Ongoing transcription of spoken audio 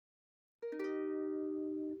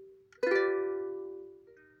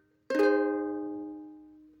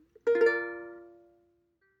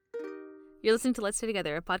You're listening to Let's Stay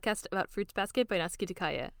Together, a podcast about Fruits Basket by Natsuki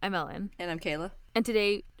Takaya. I'm Ellen. And I'm Kayla. And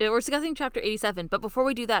today, we're discussing Chapter 87, but before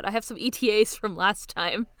we do that, I have some ETAs from last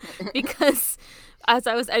time, because as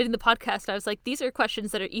I was editing the podcast, I was like, these are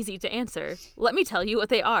questions that are easy to answer. Let me tell you what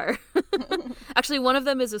they are. Actually, one of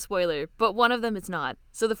them is a spoiler, but one of them is not.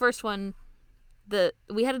 So the first one,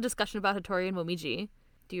 we had a discussion about Hattori and Momiji.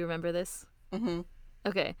 Do you remember this? Mm-hmm.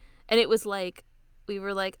 Okay. And it was like, we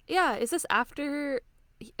were like, yeah, is this after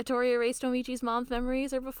Hattori erased Momiji's mom's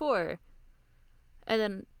memories or before? And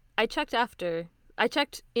then I checked after. I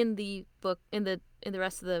checked in the book, in the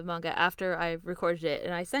rest of the manga after I recorded it,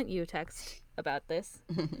 and I sent you a text about this.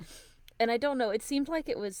 And I don't know, it seemed like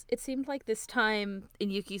this time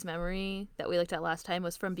in Yuki's memory that we looked at last time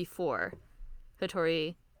was from before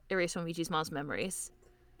Hattori erased Momiji's mom's memories.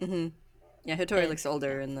 Mm-hmm. Yeah, Hattori looks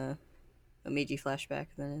older in the Momiji flashback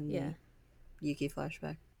than in the Yuki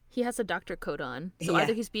flashback. He has a doctor coat on, so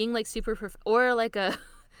either he's being like super or like a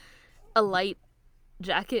light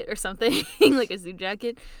jacket or something, like a suit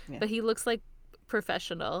jacket, but he looks like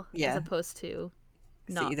professional as opposed to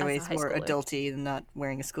not. So either way, it's more adulty than not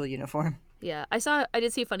wearing a school uniform. Yeah, I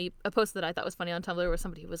did see a post that I thought was funny on Tumblr where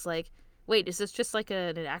somebody was like, "Wait, is this just like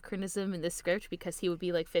an anachronism in this script because he would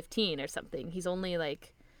be like 15 or something? He's only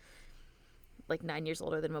like 9 years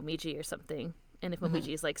older than Momiji or something." And if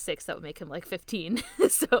Momiji is like 6, that would make him like 15.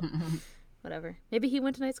 So, whatever. Maybe he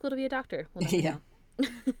went to night school to be a doctor. We'll never know.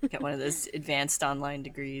 Got one of those advanced online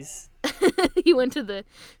degrees. He went to the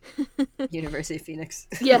University of Phoenix.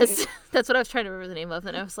 Yes, that's what I was trying to remember the name of.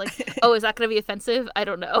 And I was like, oh, is that going to be offensive? I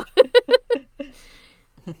don't know.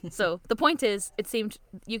 So the point is,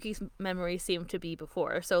 Yuki's memory seemed to be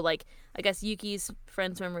before. So, like, I guess Yuki's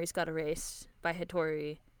friend's memories got erased by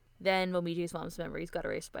Hattori. Then Momiji's mom's memories got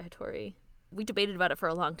erased by Hattori. We debated about it for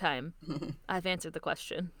a long time. I've answered the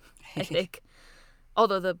question, I think.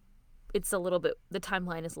 Although the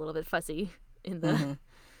timeline is a little bit fuzzy in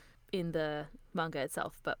the manga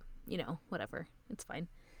itself, but whatever. It's fine.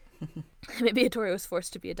 Maybe Hattori was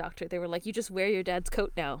forced to be a doctor. They were like, you just wear your dad's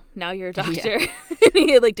coat now. Now you're a doctor. And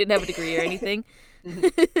he didn't have a degree or anything.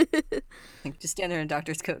 Just stand there in a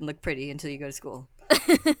doctor's coat and look pretty until you go to school.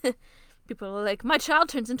 People are like, my child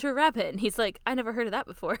turns into a rabbit. And he's like, I never heard of that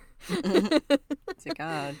before. It's like,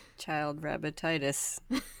 child rabbititis.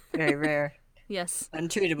 Very rare. Yes.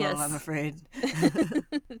 Untreatable, yes. I'm afraid.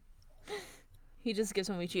 He just gives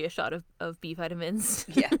Momiji a shot of B vitamins.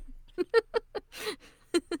 Yeah.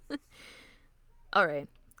 All right.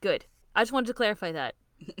 Good. I just wanted to clarify that.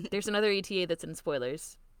 There's another ETA that's in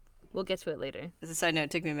spoilers. We'll get to it later. As a side note,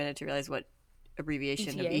 it took me a minute to realize what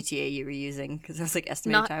abbreviation of ETA you were using, because I was like,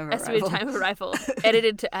 Not time of arrival. Estimated time of arrival.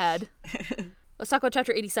 Edited to add. Let's talk about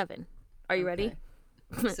Chapter 87. Are you ready?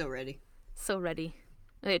 So ready. So ready.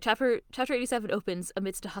 Okay, chapter 87 opens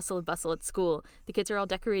amidst a hustle and bustle at school. The kids are all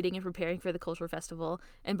decorating and preparing for the cultural festival,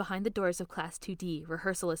 and behind the doors of Class 2D,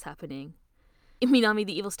 rehearsal is happening. Minami,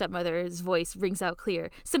 the evil stepmother's voice rings out clear.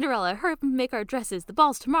 Cinderella, hurry up and make our dresses. The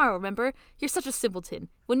ball's tomorrow, remember? You're such a simpleton.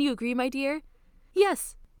 Wouldn't you agree, my dear?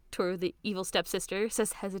 Yes, Toru, the evil stepsister,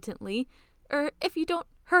 says hesitantly. If you don't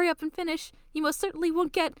hurry up and finish, you most certainly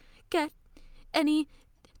won't get any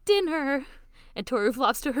dinner. And Toru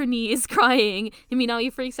flops to her knees, crying. And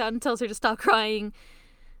Minami freaks out and tells her to stop crying.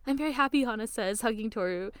 I'm very happy, Hana says, hugging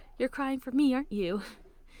Toru. You're crying for me, aren't you?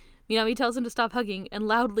 Minami tells him to stop hugging and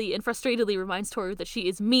loudly and frustratedly reminds Toru that she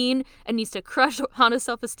is mean and needs to crush Hana's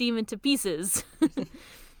self-esteem into pieces.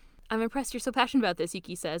 I'm impressed you're so passionate about this,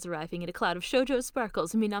 Yuki says, arriving in a cloud of shoujo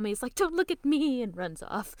sparkles. And Minami is like, don't look at me, and runs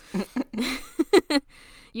off.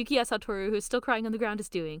 Yuki asks how Toru, who is still crying on the ground, is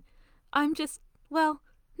doing. I'm just,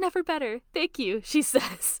 never better. Thank you, she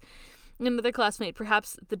says. Another classmate,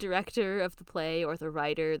 perhaps the director of the play or the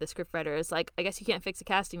writer, the scriptwriter, is like, I guess you can't fix a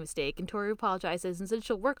casting mistake. And Toru apologizes and says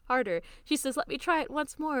she'll work harder. She says, let me try it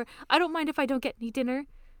once more. I don't mind if I don't get any dinner.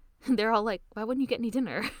 And they're all like, why wouldn't you get any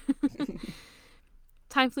dinner?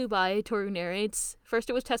 Time flew by, Toru narrates. First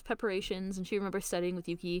it was test preparations, and she remembers studying with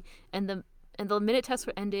Yuki. And the minute tests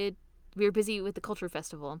were ended, we were busy with the culture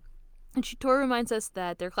festival. And Toru reminds us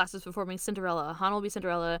that their class is performing Cinderella. Hana will be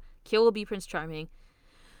Cinderella. Kyo will be Prince Charming.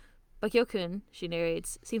 But Kyo-kun, she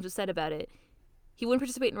narrates, seems upset about it. He wouldn't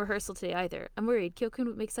participate in rehearsal today either. I'm worried. Kyo-kun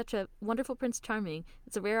would make such a wonderful Prince Charming.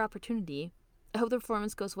 It's a rare opportunity. I hope the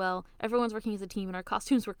performance goes well. Everyone's working as a team and our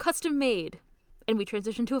costumes were custom made. And we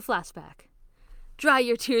transition to a flashback. Dry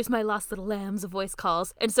your tears, my lost little lambs, a voice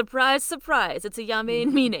calls. And surprise, surprise, it's Ayame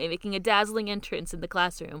and Mine making a dazzling entrance in the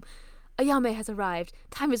classroom. Ayame has arrived.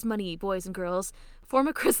 Time is money, boys and girls. Form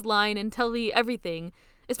a crisp line and tell me everything,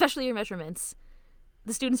 especially your measurements.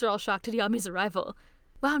 The students are all shocked at Ayame's arrival.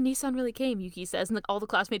 Wow, Nissan really came, Yuki says, and all the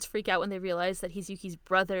classmates freak out when they realize that he's Yuki's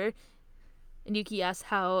brother. And Yuki asks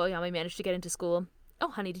how Ayame managed to get into school. Oh,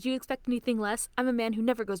 honey, did you expect anything less? I'm a man who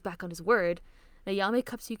never goes back on his word. Ayame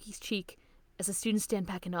cups Yuki's cheek as the students stand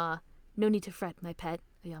back in awe. No need to fret, my pet,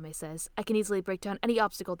 Ayame says. I can easily break down any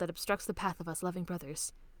obstacle that obstructs the path of us loving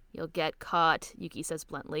brothers. You'll get caught, Yuki says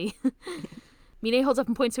bluntly. Mine holds up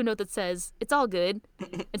and points to a note that says, it's all good,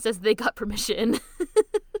 and says they got permission.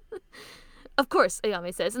 Of course,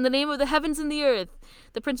 Ayame says, in the name of the heavens and the earth.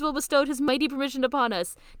 The principal bestowed his mighty permission upon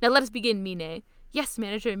us. Now let us begin, Mine. Yes,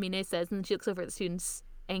 manager, Mine says, and then she looks over at the students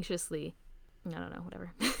anxiously. I don't know,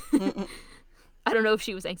 whatever. I don't know if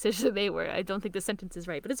she was anxious or they were. I don't think the sentence is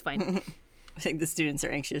right, but it's fine. I think the students are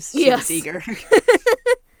anxious. Yes. She's eager.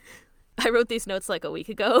 I wrote these notes like a week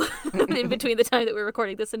ago, in between the time that we're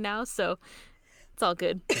recording this and now, so it's all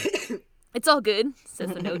good. It's all good,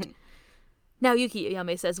 says the note. Now, Yuki,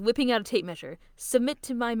 Ayame says, whipping out a tape measure. Submit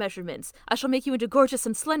to my measurements. I shall make you into gorgeous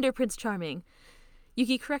and slender Prince Charming.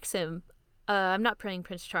 Yuki corrects him. I'm not praying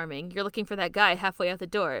Prince Charming. You're looking for that guy halfway out the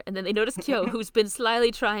door. And then they notice Kyo, who's been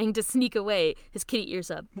slyly trying to sneak away, his kitty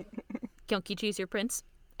ears up. Kyonkichi is your prince?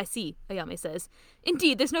 I see, Ayame says.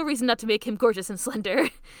 Indeed, there's no reason not to make him gorgeous and slender.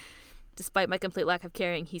 Despite my complete lack of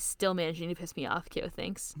caring, he's still managing to piss me off, Kyo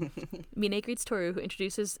thinks. Mine greets Toru, who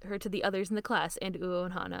introduces her to the others in the class, and Uo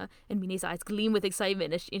and Hana, and Mine's eyes gleam with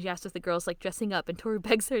excitement as she asks if the girls like dressing up, and Toru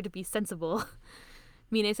begs her to be sensible.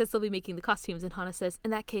 Mine says they'll be making the costumes, and Hana says,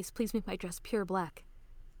 in that case, please make my dress pure black.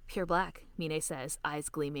 Pure black, Mine says, eyes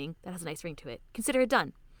gleaming. That has a nice ring to it. Consider it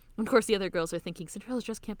done. And of course, the other girls are thinking, Cinderella's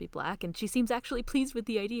dress can't be black, and she seems actually pleased with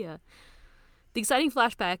the idea. The exciting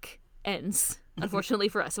flashback ends, unfortunately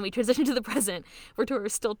for us, and we transition to the present, where Toru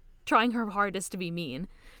is still trying her hardest to be mean.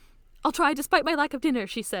 I'll try despite my lack of dinner,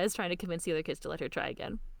 she says, trying to convince the other kids to let her try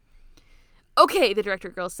again. Okay, the director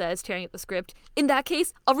girl says, tearing at the script. In that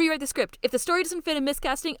case, I'll rewrite the script. If the story doesn't fit in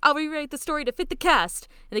miscasting, I'll rewrite the story to fit the cast.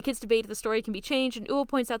 And the kids debate if the story can be changed, and Uo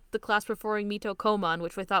points out the class performing Mito Koman,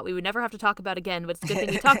 which we thought we would never have to talk about again, but it's a good thing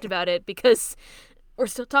we talked about it, because we're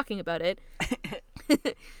still talking about it.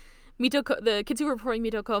 The kids who were performing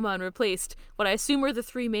Mito Koman replaced what I assume were the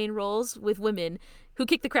three main roles with women who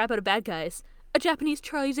kick the crap out of bad guys. A Japanese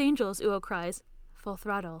Charlie's Angels, Uo cries. Full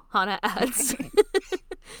throttle, Hana adds.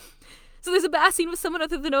 So there's a bath scene with someone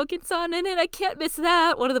other than Okin-san in it. I can't miss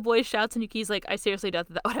that. One of the boys shouts, and Yuki's like, I seriously doubt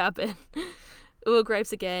that would happen. Uo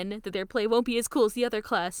gripes again that their play won't be as cool as the other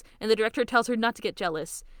class, and the director tells her not to get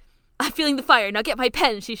jealous. I'm feeling the fire. Now get my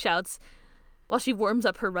pen, she shouts. While she warms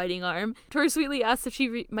up her writing arm, Toru sweetly asks if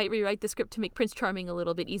she might rewrite the script to make Prince Charming a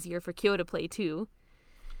little bit easier for Kyo to play, too.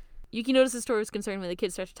 Yuki notices Toru's concern when the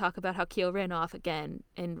kids start to talk about how Kyo ran off again,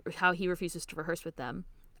 and how he refuses to rehearse with them.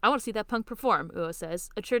 I want to see that punk perform, Uo says.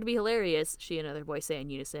 It's sure to be hilarious, she and another boy say in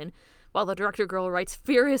unison, while the director girl writes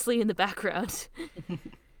furiously in the background.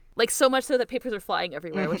 Like, so much so that papers are flying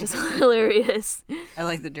everywhere, which is hilarious. I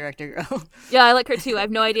like the director girl. Yeah, I like her too. I have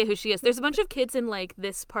no idea who she is. There's a bunch of kids in, like,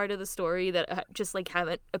 this part of the story that just, like,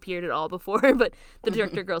 haven't appeared at all before, but the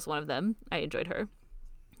director girl's one of them. I enjoyed her.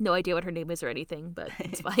 No idea what her name is or anything, but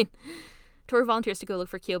it's fine. Toru volunteers to go look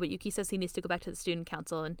for Kyo, but Yuki says he needs to go back to the student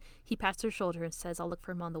council, and he pats her shoulder and says, I'll look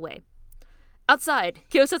for him on the way. Outside,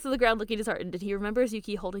 Kyo sits on the ground looking disheartened, and he remembers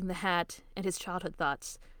Yuki holding the hat and his childhood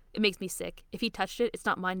thoughts. It makes me sick. If he touched it, it's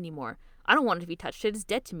not mine anymore. I don't want it if he touched it. It's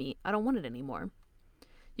dead to me. I don't want it anymore.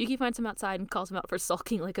 Yuki finds him outside and calls him out for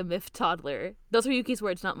sulking like a miffed toddler. Those are Yuki's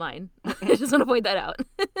words, not mine. I just want to point that out.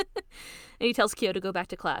 And he tells Kyo to go back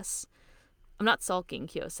to class. I'm not sulking,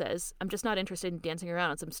 Kyo says. I'm just not interested in dancing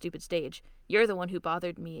around on some stupid stage. You're the one who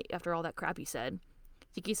bothered me after all that crap you said.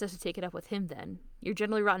 Yuki says to take it up with him then. Your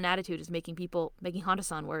generally rotten attitude is making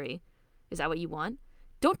Honda-san worry. Is that what you want?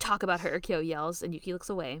 Don't talk about her, Kyo yells, and Yuki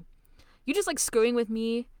looks away. You just like screwing with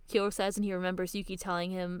me, Kyo says, and he remembers Yuki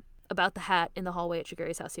telling him about the hat in the hallway at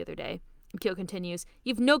Shiguri's house the other day. And Kyo continues,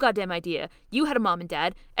 You've no goddamn idea. You had a mom and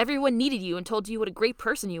dad. Everyone needed you and told you what a great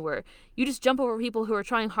person you were. You just jump over people who are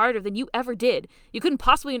trying harder than you ever did. You couldn't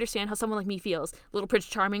possibly understand how someone like me feels. Little Prince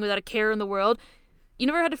Charming without a care in the world. You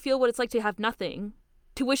never had to feel what it's like to have nothing.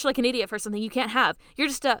 To wish like an idiot for something you can't have. You're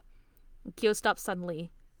just a... Kyo stops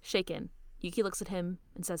suddenly, shaken. Yuki looks at him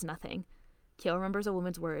and says nothing. Kyo remembers a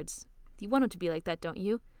woman's words. You want him to be like that, don't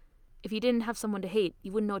you? If you didn't have someone to hate,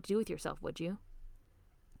 you wouldn't know what to do with yourself, would you?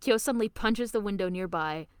 Kyo suddenly punches the window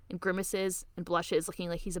nearby and grimaces and blushes, looking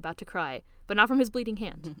like he's about to cry, but not from his bleeding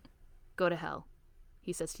hand. Go to hell,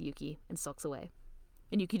 he says to Yuki, and sulks away.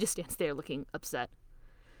 And Yuki just stands there looking upset.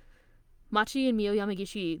 Machi and Mio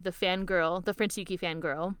Yamagishi, the Prince Yuki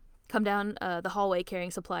fangirl, come down the hallway carrying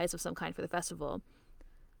supplies of some kind for the festival.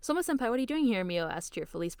 Soma-senpai, what are you doing here? Mio asks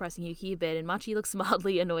cheerfully, surprising Yuki a bit, and Machi looks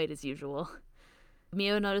mildly annoyed as usual.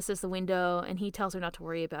 Mio notices the window, and Yuki tells her not to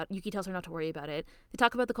worry about it. They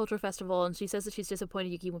talk about the cultural festival, and she says that she's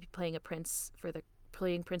disappointed Yuki won't be playing Prince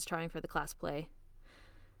Charming for the class play.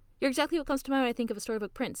 You're exactly what comes to mind when I think of a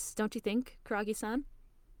storybook prince, don't you think, Kuragi-san?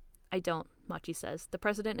 I don't, Machi says. The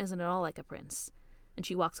president isn't at all like a prince. And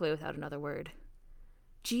she walks away without another word.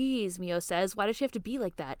 Geez, Mio says, why does she have to be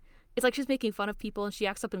like that? It's like she's making fun of people and she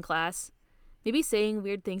acts up in class. Maybe saying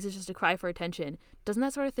weird things is just a cry for attention. Doesn't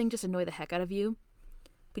that sort of thing just annoy the heck out of you?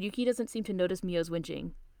 But Yuki doesn't seem to notice Mio's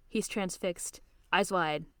whinging. He's transfixed, eyes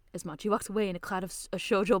wide, as Machi walks away in a cloud of a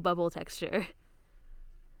shoujo bubble texture.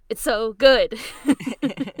 It's so good!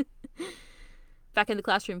 Back in the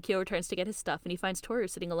classroom, Kyo returns to get his stuff, and he finds Toru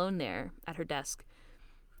sitting alone there, at her desk.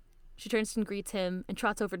 She turns and greets him, and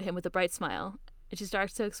trots over to him with a bright smile, and she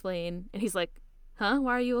starts to explain, and he's like, Huh?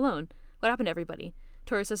 Why are you alone? What happened to everybody?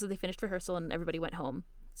 Toru says that they finished rehearsal and everybody went home.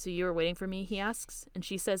 So you were waiting for me, he asks, and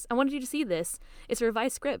she says, I wanted you to see this. It's a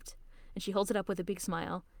revised script. And she holds it up with a big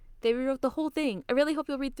smile. They rewrote the whole thing. I really hope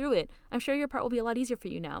you'll read through it. I'm sure your part will be a lot easier for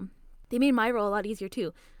you now. They made my role a lot easier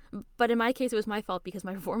too. But in my case, it was my fault because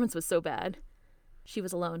my performance was so bad. She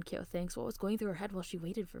was alone, Kyo thinks. What was going through her head while she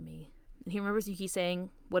waited for me? And he remembers Yuki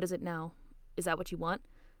saying, What is it now? Is that what you want?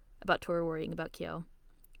 About Toru worrying about Kyo.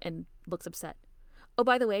 And looks upset. Oh,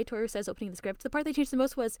 by the way, Toru says, opening the script, the part they changed the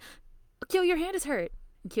most was, Kyo, your hand is hurt.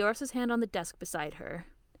 And Kyo rests his hand on the desk beside her.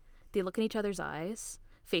 They look in each other's eyes,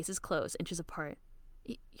 faces close, inches apart.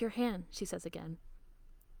 Your hand, she says again.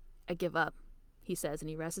 I give up, he says, and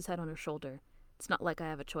he rests his head on her shoulder. It's not like I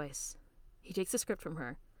have a choice. He takes the script from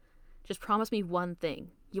her. Just promise me one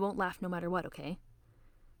thing. You won't laugh no matter what, okay?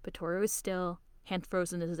 But Toru is still, hand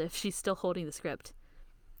frozen as if she's still holding the script.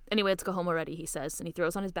 Anyway, let's go home already, he says, and he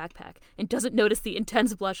throws on his backpack and doesn't notice the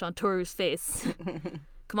intense blush on Toru's face.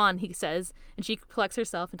 Come on, he says, and she collects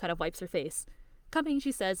herself and kind of wipes her face. Coming,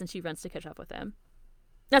 she says, and she runs to catch up with him.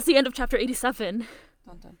 That's the end of chapter 87.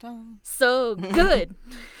 Dun, dun, dun. So good.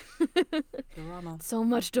 Drama. So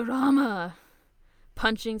much drama.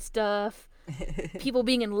 Punching stuff. People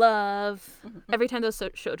being in love. Every time those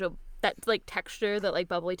shoujo, that like texture, that like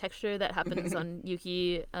bubbly texture that happens on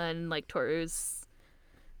Yuki and like Toru's,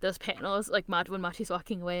 those panels, like when Machi's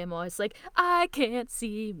walking away, I'm always like, I can't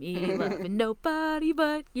see me loving nobody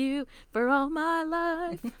but you for all my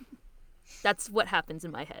life. That's what happens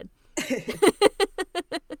in my head.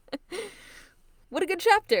 What a good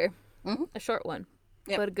chapter. Mm-hmm. A short one,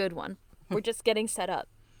 but a good one. We're just getting set up.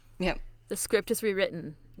 Yep. The script is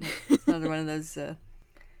rewritten. It's another one of those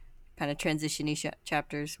kind of transition-y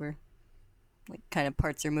chapters where like kind of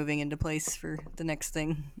parts are moving into place for the next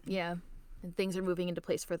thing. Yeah. And things are moving into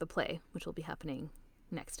place for the play, which will be happening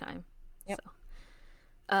next time. Yep.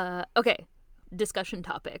 So, okay. Discussion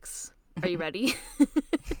topics. Are you ready?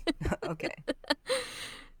 Okay.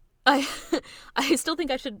 I still think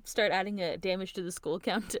I should start adding a damage to the school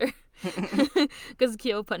counter. Because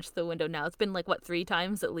Kyo punched the window now. It's been like, 3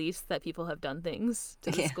 times at least that people have done things to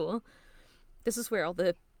the school. This is where all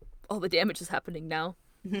the damage is happening now.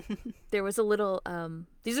 There was a little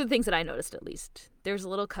these are the things that I noticed, at least. There's a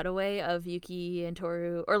little cutaway of Yuki and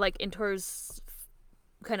Toru, or like in Toru's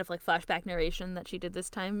kind of like flashback narration that she did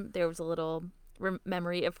this time. There was a little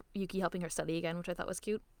memory of Yuki helping her study again, which I thought was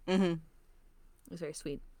cute. It was very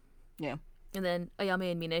sweet. Yeah. And then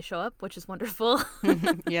Ayame and Mine show up, which is wonderful.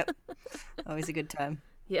 Yep. Always a good time.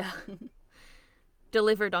 Yeah.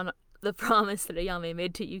 Delivered on the promise that Ayame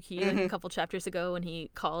made to Yuki a couple chapters ago when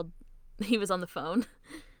he was on the phone,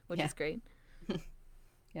 which is great.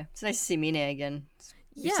 Yeah, it's nice to see Mine again.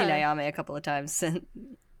 We've seen Ayame a couple of times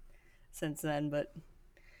since then, but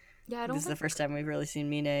this is the first time we've really seen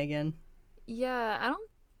Mine again. Yeah,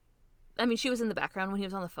 I mean, she was in the background when he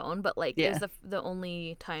was on the phone, but like it was the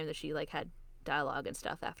only time that she like had dialogue and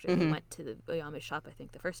stuff after he went to the Ayame shop, I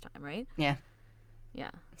think, the first time, right? Yeah.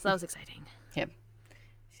 Yeah, so that was exciting. Yep.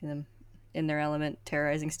 See them in their element,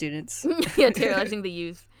 terrorizing students. Yeah, terrorizing the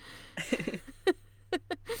youth.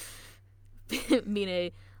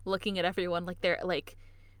 Mine looking at everyone like they're like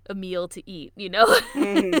a meal to eat, you know?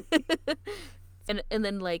 And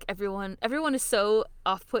then like everyone is so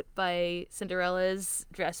off put by Cinderella's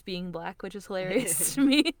dress being black, which is hilarious to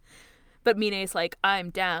me. But Mine's like, I'm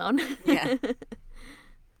down. Yeah.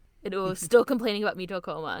 And was still complaining about Mito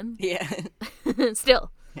Koman. Yeah.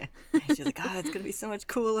 Still. Yeah. She's like, it's gonna be so much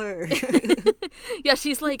cooler. Yeah, she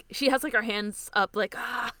has like her hands up like,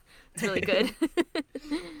 it's really good.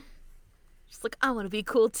 She's like, I want to be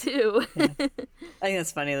cool too. Yeah. I think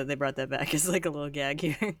that's funny that they brought that back as like a little gag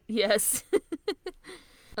here. Yes.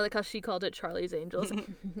 I like how she called it Charlie's Angels.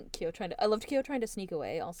 I loved Kyo trying to sneak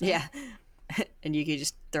away also. Yeah. And Yuki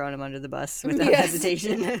just throwing him under the bus without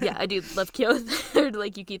hesitation. Yeah, I do love Kyo.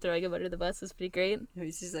 Like Yuki throwing him under the bus is pretty great.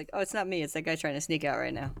 He's just like, oh, it's not me. It's that guy trying to sneak out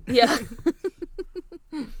right now. Yeah.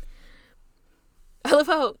 I love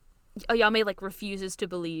how Ayame like refuses to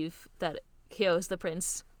believe that Kyo is the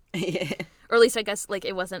prince. Yeah. Or at least I guess like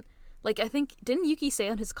it wasn't. Like I think didn't Yuki say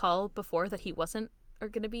on his call before that he wasn't or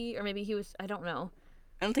gonna be, or maybe he was. I don't know.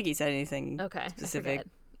 I don't think he said anything specific.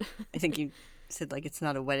 I think he said like it's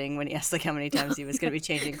not a wedding when he asked like how many times he was going to be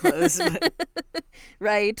changing clothes. But...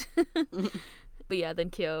 Right. But yeah, then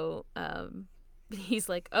Kyo, he's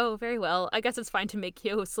like, oh, very well. I guess it's fine to make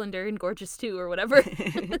Kyo slender and gorgeous too, or whatever.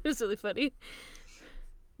 It was really funny.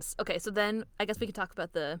 Okay, so then I guess we could talk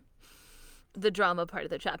about the drama part of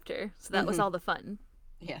the chapter. So that was all the fun.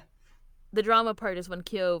 Yeah. The drama part is when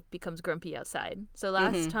Kyo becomes grumpy outside. So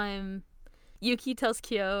last time, Yuki tells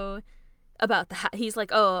Kyo about the hat. He's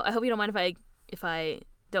like, oh, I hope you don't mind if I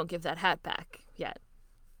don't give that hat back yet,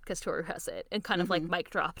 because Toru has it. And kind of like mic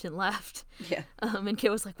dropped and left. Yeah. And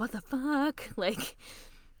Kyo was like, what the fuck? Like,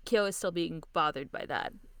 Kyo is still being bothered by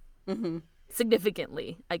that.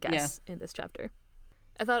 Significantly, I guess, in this chapter.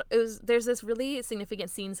 I thought there's this really significant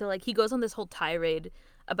scene. So like he goes on this whole tirade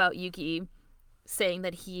about Yuki, saying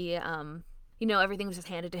that he, everything was just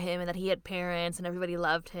handed to him and that he had parents and everybody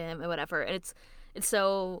loved him and whatever. And it's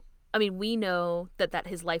so, I mean, we know that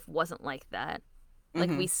his life wasn't like that. Like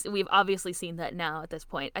we've obviously seen that now at this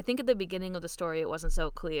point. I think at the beginning of the story, it wasn't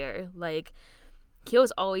so clear. Like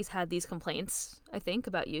Kyo's always had these complaints, I think,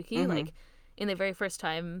 about Yuki. Like in the very first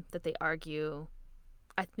time that they argue,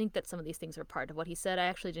 I think that some of these things are part of what he said. I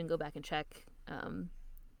actually didn't go back and check.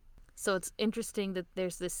 So it's interesting that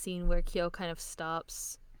there's this scene where Kyo kind of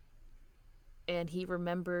stops and he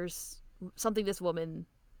remembers something this woman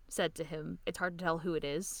said to him. It's hard to tell who it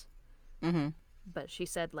is. But she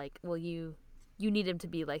said, like, well, you need him to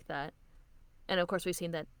be like that. And of course we've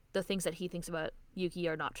seen that the things that he thinks about Yuki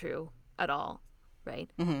are not true at all, right?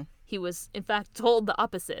 He was, in fact, told the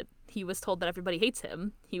opposite. He was told that everybody hates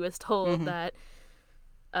him. He was told that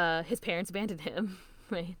his parents abandoned him,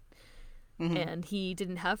 right? And he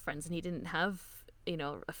didn't have friends and he didn't have,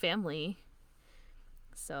 a family.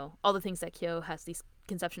 So all the things that Kyo has these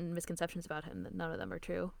misconceptions about him, that none of them are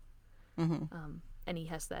true. And he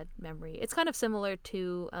has that memory. It's kind of similar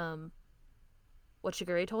to what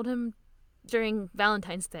Shigure told him during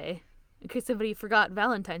Valentine's Day. In case somebody forgot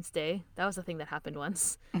Valentine's Day, that was a thing that happened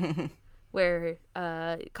once. Where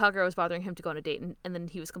Kagura was bothering him to go on a date, and then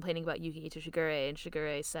he was complaining about Yuki to Shigure, and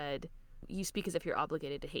Shigure said, you speak as if you're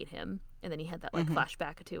obligated to hate him. And then he had that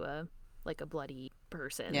flashback to a bloody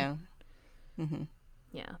person. Yeah.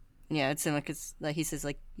 Yeah, it's like, it's like he says,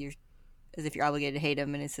 like, you're as if you're obligated to hate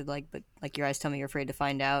him, and he said, like, but like your eyes tell me you're afraid to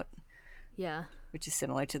find out. Yeah. Which is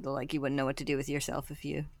similar to the, like, you wouldn't know what to do with yourself if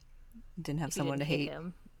you didn't have someone to hate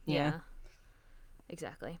him. Yeah.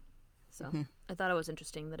 Exactly. So I thought it was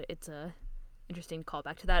interesting that it's a interesting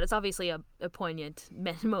callback to that. It's obviously a poignant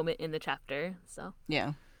moment in the chapter. So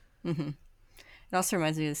yeah. It also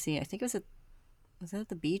reminds me of the scene. I think was that at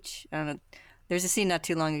the beach? I don't know. There's a scene not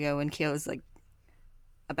too long ago when Kyo was like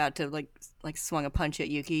about to like swung a punch at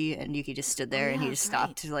Yuki, and Yuki just stood there and he just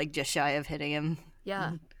stopped like just shy of hitting him.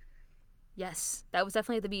 Yeah. Yes, that was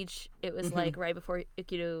definitely at the beach. It was like right before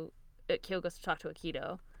Kyo goes to talk to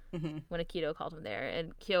Akito. When Akito called him there,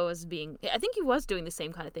 and Kyo was I think he was doing the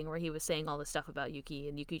same kind of thing where he was saying all this stuff about Yuki,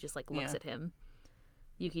 and Yuki just like looks at him.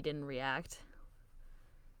 Yuki didn't react,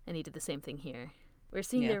 and he did the same thing here. We're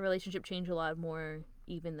seeing their relationship change a lot more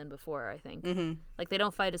even than before, I think. Like they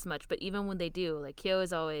don't fight as much, but even when they do, like Kyo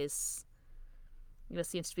is always,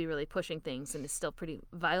 seems to be really pushing things and is still pretty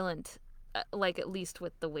violent, like at least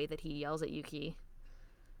with the way that he yells at Yuki.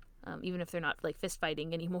 Even if they're not like fist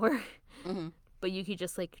fighting anymore. But Yuki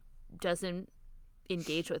just like doesn't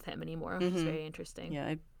engage with him anymore, which is very interesting.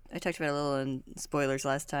 Yeah, I talked about it a little in spoilers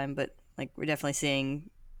last time, but like we're definitely seeing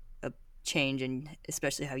a change in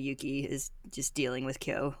especially how Yuki is just dealing with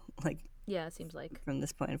Kyo. Like, yeah, it seems like from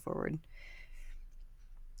this point forward,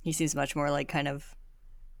 he seems much more like kind of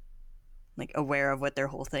like aware of what their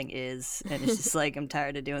whole thing is, and it's just like, I'm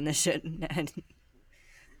tired of doing this shit and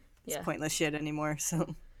it's pointless shit anymore.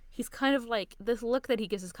 So he's kind of like, this look that he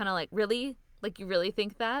gives is kind of like, really? Like, you really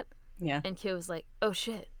think that? Yeah. And Kyo's like, oh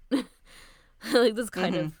shit. Like this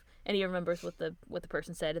kind of, and he remembers what the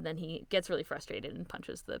person said, and then he gets really frustrated and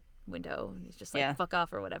punches the window, and he's just like, fuck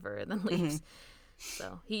off or whatever, and then leaves.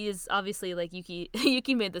 So he is obviously like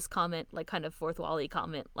Yuki made this comment, like kind of fourth wall-y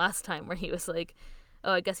comment last time, where he was like,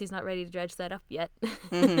 oh, I guess he's not ready to dredge that up yet.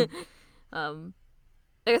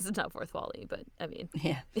 I guess it's not fourth Wally, but I mean,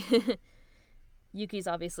 Yeah. Yuki's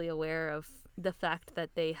obviously aware of the fact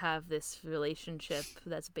that they have this relationship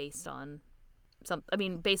that's based on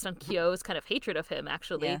based on Kyo's kind of hatred of him,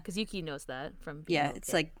 actually, Yeah. because Yuki knows that from being a Yeah, little it's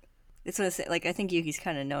kid. like it's what I say. Like I think Yuki's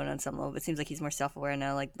kind of known on some level, but it seems like he's more self-aware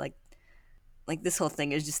now. Like this whole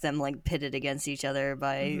thing is just them like pitted against each other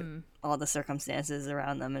by all the circumstances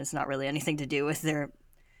around them, and it's not really anything to do with their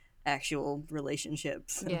actual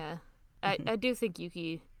relationships. Yeah, I do think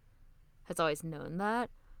Yuki has always known that,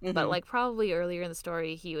 but Well, like probably earlier in the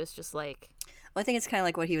story, he was just like, I think it's kind of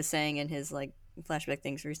like what he was saying in his like flashback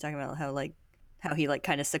things, where he's talking about how he like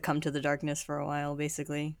kind of succumbed to the darkness for a while,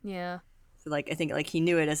 basically. yeah, So, like I think like he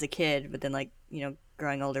knew it as a kid, but then like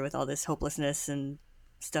growing older with all this hopelessness and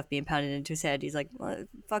stuff being pounded into his head, he's like, well,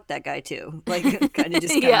 fuck that guy too. Like kind of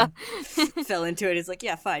just yeah, fell into it. He's like,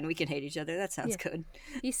 yeah, fine, we can hate each other. That sounds Yeah. good.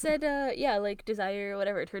 he said, yeah, like desire or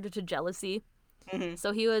whatever, it turned into jealousy. Mm-hmm.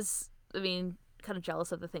 So he was, I mean, kind of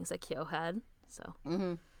jealous of the things that Kyo had. So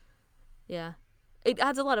Mm-hmm. yeah, it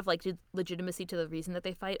adds a lot of like legitimacy to the reason that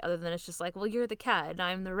they fight, other than it's just like, well, you're the cat and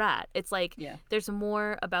I'm the rat. It's like Yeah. there's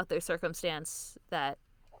more about their circumstance that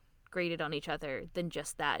graded on each other than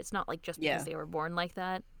just that. It's not like just because Yeah. they were born like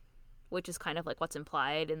that, which is kind of like what's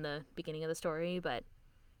implied in the beginning of the story, but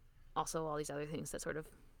also all these other things that sort of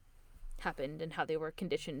happened and how they were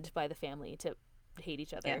conditioned by the family to hate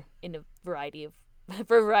each other Yeah. in a variety of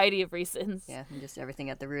for a variety of reasons. Yeah, and just everything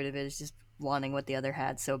at the root of it is just wanting what the other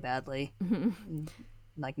had so badly, and,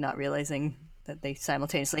 like not realizing that they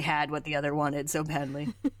simultaneously had what the other wanted so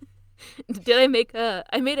badly. Did I make a?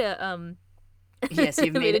 I made a Yes,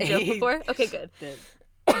 you've I made made a joke before. Okay, good.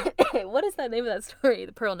 the, What is that name of that story?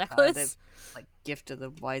 The pearl necklace. like gift of the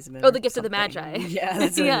wise men. Oh, or the gift of the something. Magi. Yeah,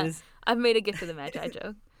 that's what Yeah. it is. I've made a gift of the Magi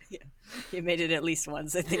joke. You made it at least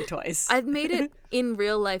once, I think twice. I've made it in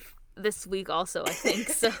real life this week also, I think.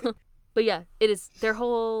 So, but yeah, it is their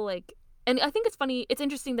whole like, and I think it's funny. It's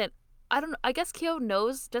interesting that I guess Kyo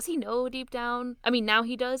knows. Does he know deep down? I mean, now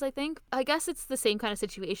he does. I think. I guess it's the same kind of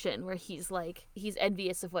situation where he's like he's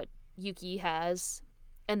envious of what Yuki has,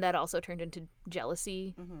 and that also turned into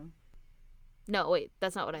jealousy. Mm-hmm. No, wait,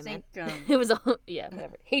 that's not what I meant. think, It was all yeah,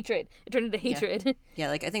 whatever. Hatred. It turned into hatred. Yeah,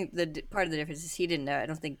 like I think part of the difference is he didn't know. I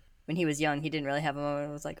don't think when he was young he didn't really have a moment where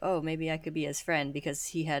it was like, oh, maybe I could be his friend, because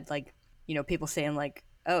he had like people saying like,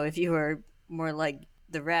 oh, if you were more like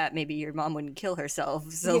the rat, maybe your mom wouldn't kill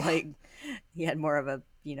herself. So Yeah. like he had more of a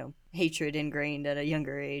hatred ingrained at a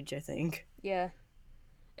younger age, I think, Yeah.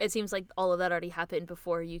 It seems like all of that already happened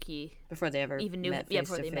before Yuki before they ever even knew met yeah, face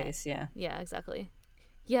before to they met. face. Yeah, Yeah, exactly.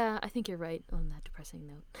 Yeah, I think you're right on that depressing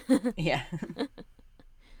note. yeah.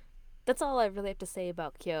 That's all I really have to say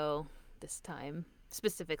about Kyo this time,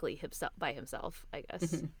 specifically himself by himself, I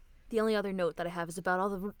guess. The only other note that I have is about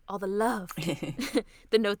all the love.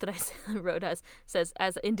 The note that I wrote says,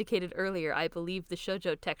 as indicated earlier, I believe the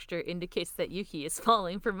shoujo texture indicates that Yuki is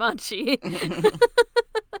falling for Manchi.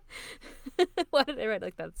 Why did I write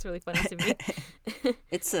like that? It's really funny to me.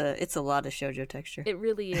 It's a lot of shoujo texture. It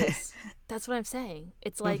really is. That's what I'm saying.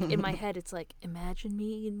 It's like in my head, it's like, imagine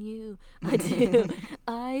me and you. I do.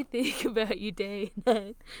 I think about you day and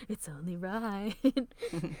night. It's only right.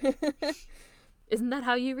 Isn't that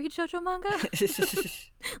how you read shoujo manga?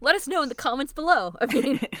 Let us know in the comments below. I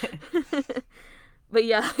mean, but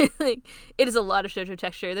yeah, like it is a lot of shoujo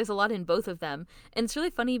texture. There's a lot in both of them, and it's really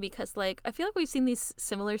funny because like I feel like we've seen these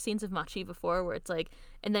similar scenes of Machi before, where it's like,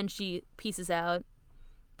 and then she pieces out,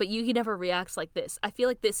 but Yuki never reacts like this. I feel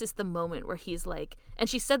like this is the moment where he's like, and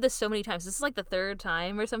she said this so many times. This is like the third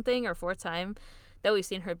time or something, or fourth time that we've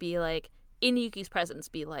seen her be like in Yuki's presence,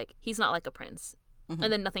 be like, he's not like a prince, and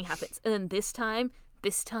then nothing happens, and then this time,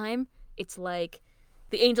 it's like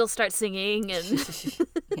the angels start singing and.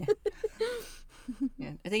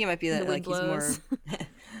 Yeah, I think it might be that The like wind he's more blows.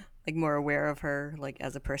 like more aware of her like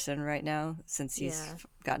as a person right now, since he's Yeah.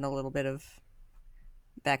 gotten a little bit of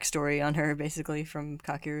backstory on her basically from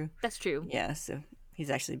Kakeru. That's true. Yeah, so he's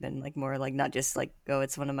actually been like more like not just like, oh,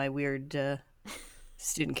 it's one of my weird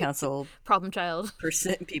student council Problem child.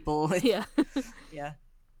 person people. Yeah. Yeah.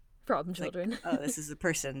 Problem Like, children. oh, this is a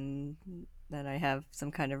person that I have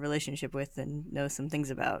some kind of relationship with and know some things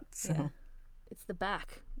about. So Yeah. It's the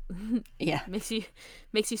back. yeah. makes you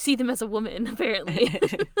see them as a woman, apparently.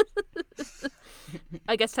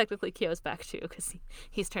 I guess technically Kyo's back too, because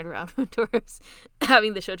he's turned around towards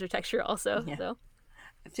having the shoujo texture also. Yeah. So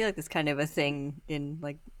I feel like that's kind of a thing in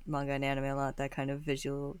like manga and anime a lot, that kind of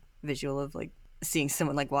visual of like seeing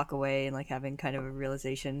someone like walk away and like having kind of a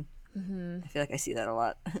realization. I feel like I see that a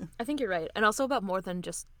lot. I think you're right, and also about more than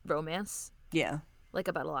just romance, Yeah. like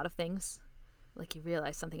about a lot of things. like you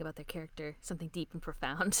realize something about their character, something deep and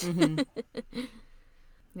profound. Mm-hmm.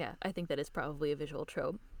 Yeah, I think that is probably a visual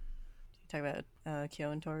trope. Talk about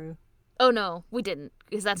Kyo and Toru. Oh no, we didn't,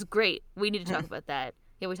 because that's great. We need to talk about that.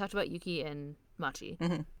 Yeah, we talked about Yuki and Machi.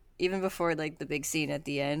 Mm-hmm. Even before like the big scene at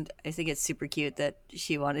the end, I think it's super cute that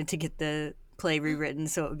she wanted to get the play rewritten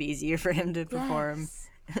so it would be easier for him to perform.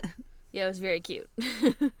 Yes. Yeah, it was very cute.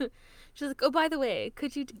 She's like, oh, by the way,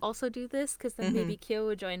 could you also do this? Because then maybe Kyo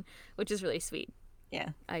would join, which is really sweet. Yeah.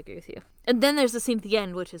 I agree with you. And then there's the scene at the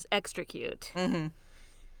end, which is extra cute. Mm-hmm.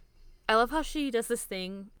 I love how she does this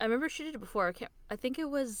thing. I remember she did it before. I think it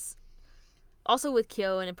was also with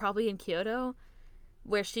Kyo and probably in Kyoto,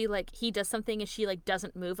 where she, like, he does something and she, like,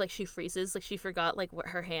 doesn't move. Like, she freezes. Like, she forgot, like, what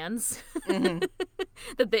her hands. Mm-hmm.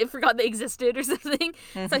 That they forgot they existed or something.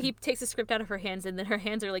 Mm-hmm. So he takes the script out of her hands and then her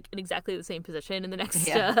hands are, like, in exactly the same position in the next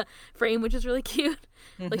frame, which is really cute.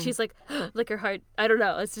 Mm-hmm. Like, she's like, like her heart. I don't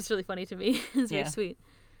know. It's just really funny to me. It's very sweet.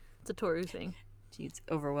 It's a Toru thing. She's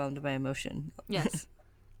overwhelmed by emotion. Yes.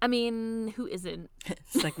 I mean, who isn't?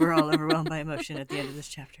 It's like we're all overwhelmed by emotion at the end of this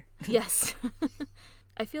chapter. Yes.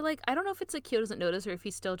 I feel like, I don't know if it's like Kyo doesn't notice or if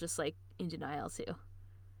he's still just like in denial too.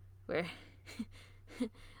 Where,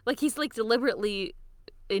 like he's like deliberately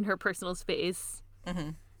in her personal space. Mm-hmm.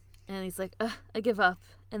 And he's like, I give up.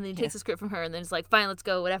 And then he takes the script from her and then he's like, fine, let's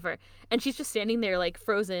go, whatever. And she's just standing there like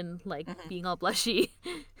frozen, like being all blushy.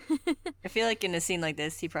 I feel like in a scene like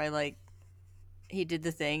this, he probably like, he did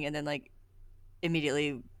the thing and then like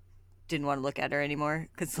immediately didn't want to look at her anymore.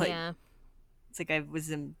 Because like, it's like I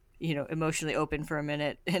was emotionally open for a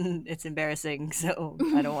minute and it's embarrassing, so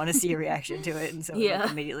I don't want to see a reaction to it, and so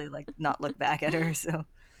like, immediately like not look back at her. So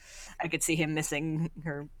I could see him missing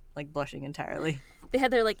her, like blushing entirely. They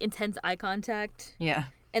had their like intense eye contact. Yeah.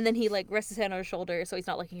 And then he like rests his hand on her shoulder so he's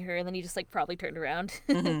not looking at her, and then he just like probably turned around.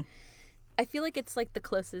 Mm-hmm. I feel like it's like the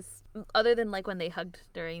closest, other than like when they hugged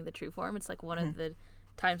during the True Form, it's like one of the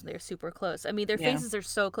times they're super close. I mean, their faces are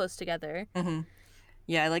so close together. Mm-hmm.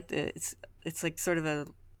 Yeah, I like it's like sort of a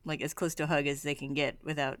like as close to a hug as they can get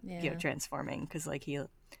without transforming, because like he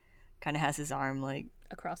kind of has his arm like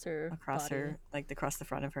across her like across the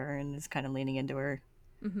front of her and is kind of leaning into her.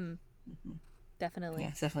 Mm-hmm. Mm-hmm. Definitely. Yeah,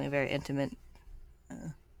 it's definitely a very intimate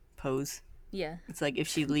pose. Yeah. It's like if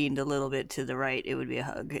she leaned a little bit to the right, it would be a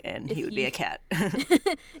hug and he would be a cat.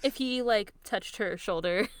 If he like touched her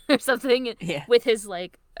shoulder or something with his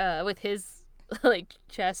like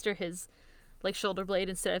chest or his like shoulder blade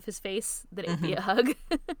instead of his face, then it would be a hug.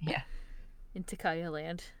 Yeah. In Takaya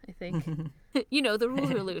Land, I think. You know, the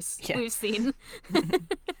rules are loose. We've seen.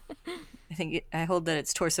 I hold that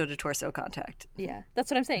it's torso to torso contact. Yeah,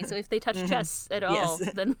 that's what I'm saying. So if they touch chests at all,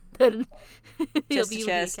 then chest to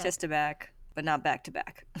chest, chest to back, but not back to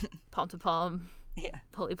back. Palm to palm. Yeah.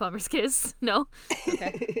 Holy Palmer's kiss. No?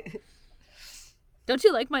 Okay. Don't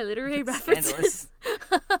you like my literary references?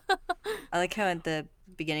 I like how at the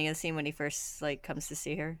beginning of the scene when he first like comes to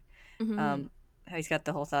see her, how he's got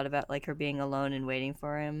the whole thought about like her being alone and waiting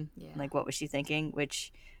for him. Yeah. Like what was she thinking?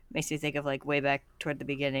 Which makes me think of like way back toward the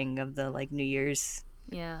beginning of the like New Year's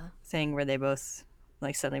thing where they both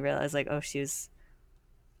like suddenly realized like, oh, she was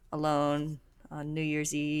alone on New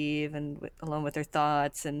Year's Eve and alone with her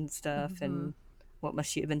thoughts and stuff, and what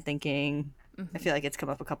must she have been thinking? I feel like it's come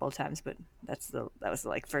up a couple of times, but that was the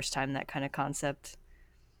like first time that kind of concept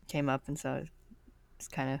came up, and so it's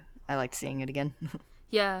kind of, I liked seeing it again.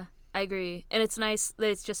 Yeah, I agree. And it's nice that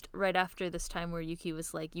it's just right after this time where Yuki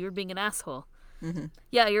was like, you were being an asshole. Mm-hmm.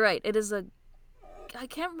 Yeah, you're right. It is I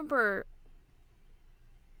can't remember.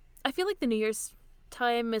 I feel like the New Year's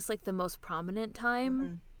time is like the most prominent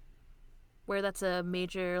time where that's a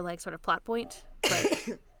major like sort of plot point,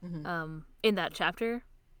 but in that chapter.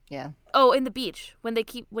 Yeah. Oh, in the beach when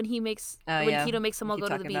he makes Akito makes them all go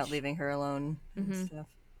to the beach. About leaving her alone and stuff.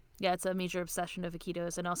 Yeah, it's a major obsession of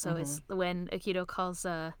Akito's, and also it's when Akito calls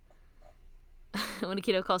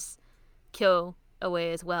Kyo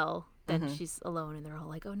away as well. Then she's alone, and they're all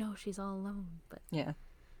like, "Oh no, she's all alone." But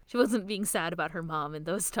she wasn't being sad about her mom in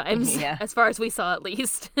those times, as far as we saw, at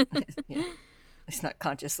least. It's not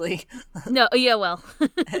consciously. No, yeah, well,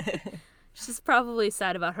 she's probably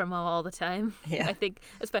sad about her mom all the time. Yeah, I think,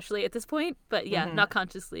 especially at this point. But not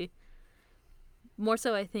consciously. More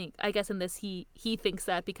so, I guess in this, he thinks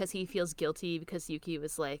that because he feels guilty because Yuki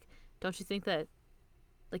was like, "Don't you think that,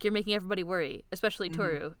 like, you're making everybody worry, especially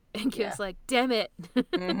Toru?" And Kyo's like, "Damn it."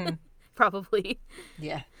 Probably.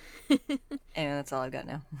 Yeah. And that's all I've got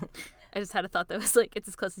now. I just had a thought that was like, it's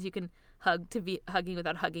as close as you can hug to be hugging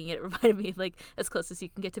without hugging it. It reminded me of like as close as you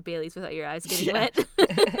can get to Bailey's without your eyes getting wet.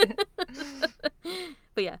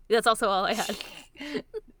 But yeah, that's also all I had.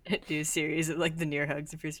 do a series of like the near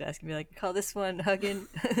hugs of Fruits Basket and be like, call this one hugging,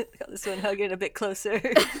 call this one hugging a bit closer.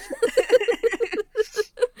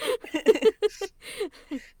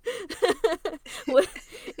 What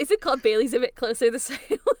is it called? Bailey's a bit closer. The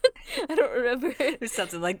second one, I don't remember. Or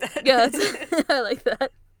something like that. Yeah, I like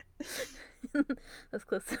that. As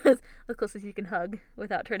close as you can hug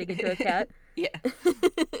without turning into a cat. Yeah.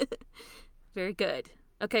 Very good.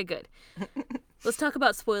 Okay, good. Let's talk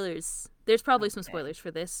about spoilers. There's probably some spoilers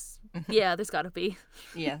for this. Yeah, there's gotta be.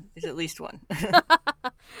 Yeah, there's at least one.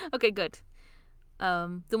 Okay, good.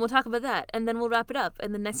 Then we'll talk about that, and then we'll wrap it up.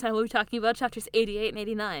 And the next time we'll be talking about chapters 88 and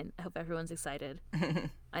 89. I hope everyone's excited.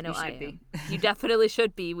 I know I am. Be. You definitely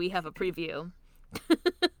should be. We have a preview.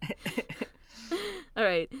 All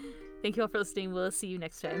right. Thank you all for listening. We'll see you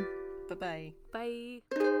next time. Bye-bye. Bye.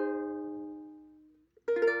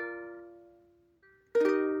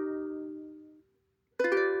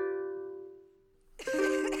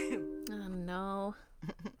 Oh, no.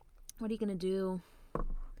 What are you going to do?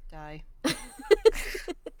 Die.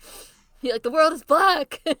 You're like, the world is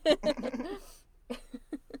black.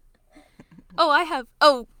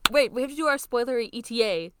 Oh, wait, we have to do our spoilery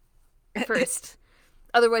ETA first.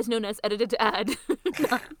 Otherwise known as edited to add.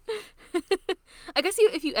 I guess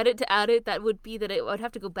if you edit to add it, that would be that it would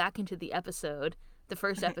have to go back into the episode, the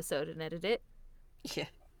first episode, and edit it. Yeah.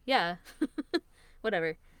 Yeah.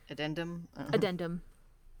 Whatever. Addendum. Addendum.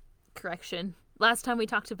 Correction. Last time we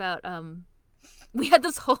talked about, we had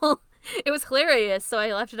this whole, it was hilarious, so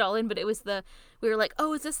I left it all in, but it was we were like,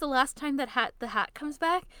 oh, is this the last time that the hat comes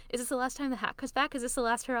back? Is this the last time the hat comes back? Is this the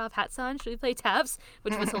last hurrah of Hatsan? Should we play taps?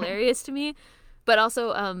 Which was hilarious to me. But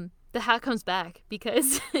also, the hat comes back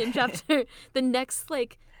because in chapter, the next,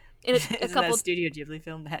 like, in a Isn't couple... that Studio Ghibli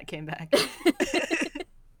film, The Hat Came Back?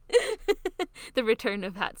 The Return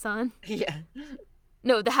of Hatsan. Yeah.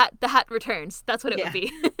 No, the hat returns. That's what it would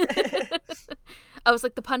be. I was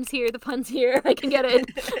like, the pun's here, I can get it.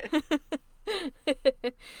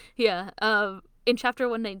 Yeah. In chapter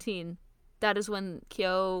 119, that is when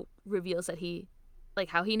Kyo reveals that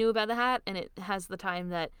how he knew about the hat, and it has the time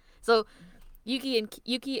that... So, Yuki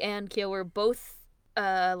and Kyo were both,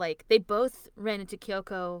 they both ran into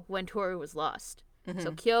Kyoko when Toru was lost. Mm-hmm.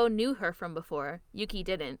 So Kyo knew her from before. Yuki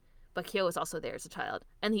didn't, but Kyo was also there as a child.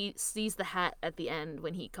 And he sees the hat at the end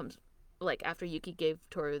when he comes, after Yuki gave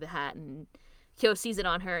Toru the hat, and Kyo sees it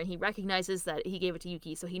on her, and he recognizes that he gave it to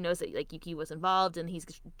Yuki, so he knows that, Yuki was involved, and he's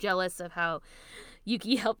jealous of how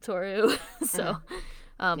Yuki helped Toru. So,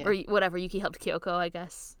 or whatever, Yuki helped Kyoko, I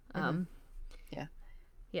guess. Yeah.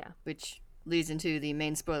 Yeah. Which leads into the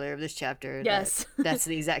main spoiler of this chapter. Yes. That's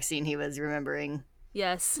the exact scene he was remembering.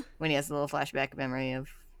 Yes. When he has a little flashback memory of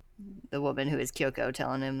the woman who is Kyoko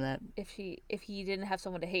telling him that if he didn't have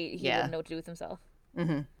someone to hate, he wouldn't know what to do with himself.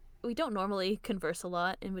 Mm-hmm. We don't normally converse a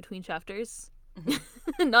lot in between chapters.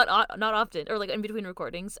 not often, or in between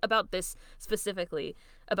recordings about this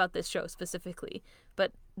show specifically.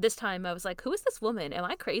 But this time I was like, who is this woman? Am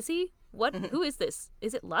I crazy? What? Who is this?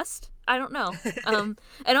 Is it Lust? I don't know.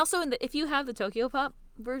 And also if you have the Tokyo Pop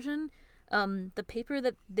version, the paper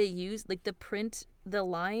that they use, the print, the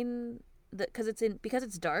line, because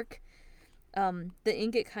it's dark, the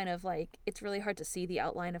ingot kind of it's really hard to see the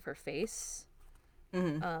outline of her face.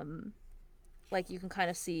 Mm-hmm. You can kind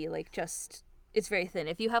of see it's very thin.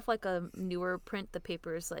 If you have a newer print, the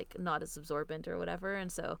paper is not as absorbent or whatever,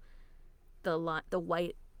 and so the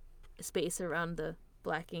white space around the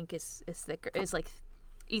black ink is thicker, is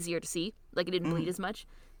easier to see. It didn't bleed as much,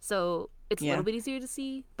 so it's a little bit easier to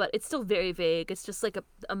see, but it's still very vague. It's just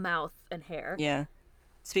a mouth and hair. Yeah.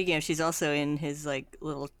 Speaking of, she's also in his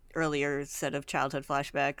little earlier set of childhood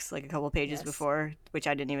flashbacks, a couple pages before, which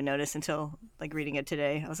I didn't even notice until reading it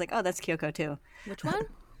today. I was like, oh, that's Kyoko too. Which one?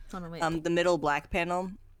 The middle black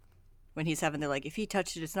panel, when he's having the if he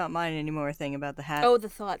touched it, it's not mine anymore thing about the hat. Oh, the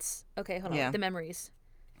thoughts. Okay, hold on. The memories.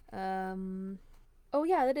 Oh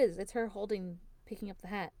yeah, that is. It's her picking up the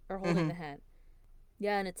hat, or holding the hat.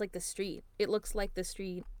 Yeah, and it's the street. It looks like the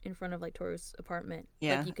street in front of Toru's apartment.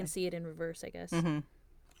 Yeah, you can see it in reverse, I guess. Mm-hmm.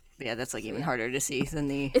 But yeah, that's even harder to see than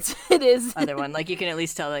the it is other one. You can at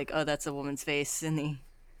least tell oh, that's a woman's face in the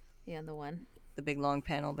the big long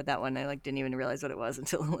panel. But that one I didn't even realize what it was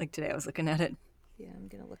until today I was looking at it. Yeah, I'm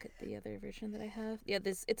gonna look at the other version that I have. Yeah,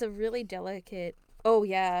 it's a really delicate. Oh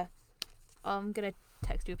yeah, I'm gonna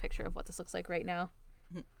text you a picture of what this looks like right now.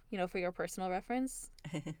 For your personal reference.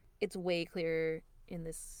 It's way clearer in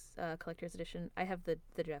this collector's edition. I have the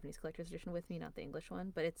Japanese collector's edition with me, not the English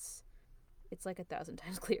one, but it's 1,000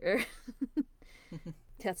 times clearer.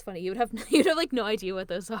 That's funny. You'd have no idea what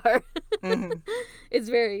those are. It's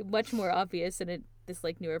very much more obvious in this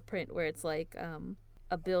newer print where it's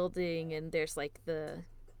a building and there's like the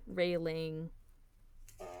railing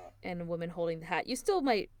and a woman holding the hat, you still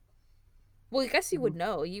might. Well, I guess you would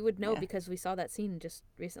know. You would know because we saw that scene just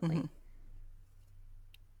recently.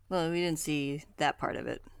 Well, we didn't see that part of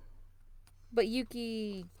it. But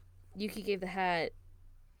Yuki gave the hat.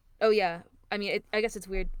 Oh yeah, I mean, I guess it's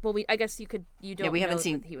weird. Well, I guess you don't. Yeah, we haven't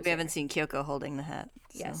seen there. seen Kyoko holding the hat.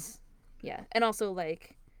 So. Yes, yeah, and also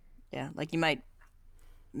like. Yeah, like you might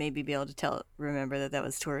maybe be able to remember that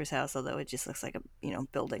was Toru's house, although it just looks like a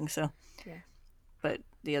building. So. Yeah. But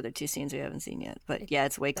the other two scenes we haven't seen yet. But yeah,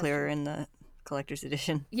 it's way clearer in the collector's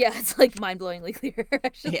edition. Yeah, it's like mind-blowingly clear.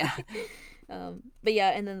 Actually. Yeah. But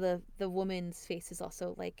yeah, and then the woman's face is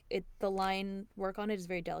also like the line work on it is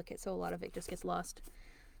very delicate, so a lot of it just gets lost.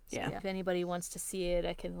 So, yeah. If anybody wants to see it,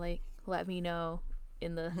 I can like let me know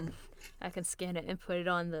I can scan it and put it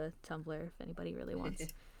on the Tumblr if anybody really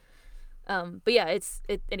wants. But yeah,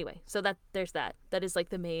 anyway. So there's that. That is like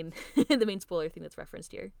the main the main spoiler thing that's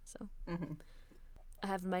referenced here. So. Mm-hmm. I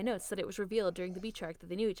have in my notes that it was revealed during the beach arc that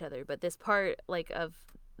they knew each other, but this part, like, of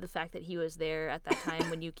the fact that he was there at that time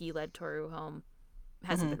when Yuki led Toru home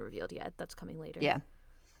hasn't been revealed yet. That's coming later. Yeah.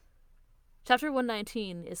 Chapter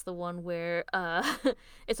 119 is the one where,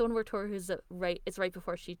 it's the one where Toru's it's right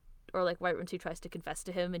before right when she tries to confess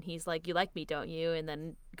to him, and he's like, "You like me, don't you?" And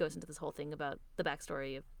then goes into this whole thing about the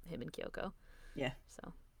backstory of him and Kyoko. Yeah.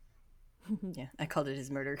 So. Yeah, I called it his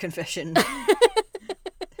murder confession.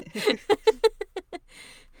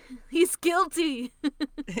 He's guilty.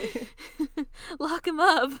 Lock him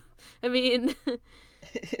up. I mean,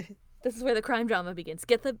 this is where the crime drama begins.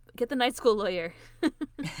 Get the night school lawyer.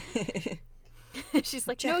 She's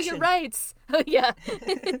like, "No, you're right." Oh yeah.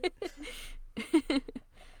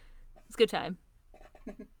 It's a good time.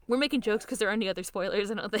 We're making jokes because there aren't any other spoilers,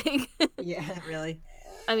 I don't think. Yeah, really.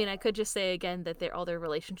 I mean, I could just say again that all their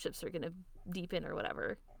relationships are going to deepen or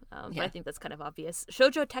whatever. But I think that's kind of obvious.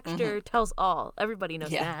 Shoujo texture tells all. Everybody knows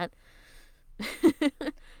that. If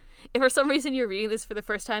for some reason you're reading this for the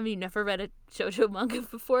first time and you never read a shoujo manga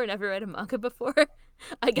before, never read a manga before,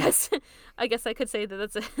 I guess I could say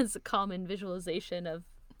that that's a common visualization of.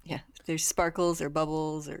 Yeah, there's sparkles or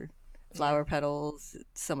bubbles or flower petals.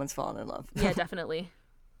 Someone's fallen in love. Yeah, definitely.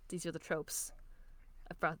 These are the tropes.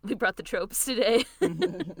 We brought the tropes today.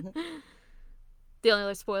 The only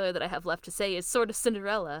other spoiler that I have left to say is Sword of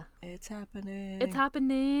Cinderella. It's happening. It's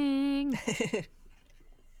happening.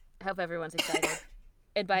 I hope everyone's excited.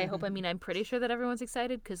 And by I hope, I mean I'm pretty sure that everyone's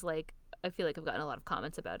excited because, like, I feel like I've gotten a lot of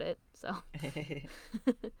comments about it. So,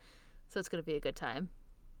 so it's going to be a good time.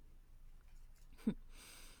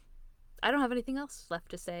 I don't have anything else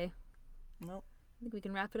left to say. Nope. I think we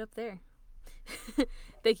can wrap it up there.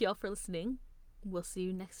 Thank you all for listening. We'll see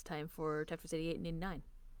you next time for chapters 88 and 89.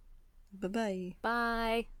 Bye-bye.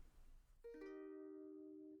 Bye.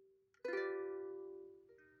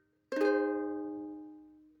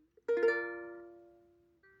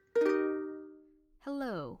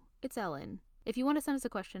 Hello, it's Ellen. If you want to send us a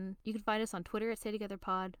question, you can find us on Twitter at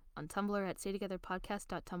StayTogetherPod, on Tumblr at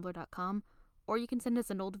StayTogetherPodcast.tumblr.com, or you can send us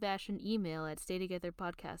an old-fashioned email at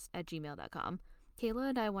StayTogetherPodcast@gmail.com. Kayla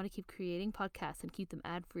and I want to keep creating podcasts and keep them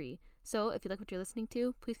ad-free. So if you like what you're listening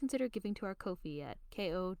to, please consider giving to our Ko-fi at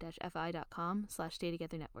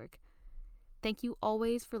ko-fi.com/staytogethernetwork. Thank you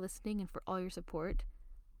always for listening and for all your support.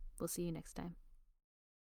 We'll see you next time.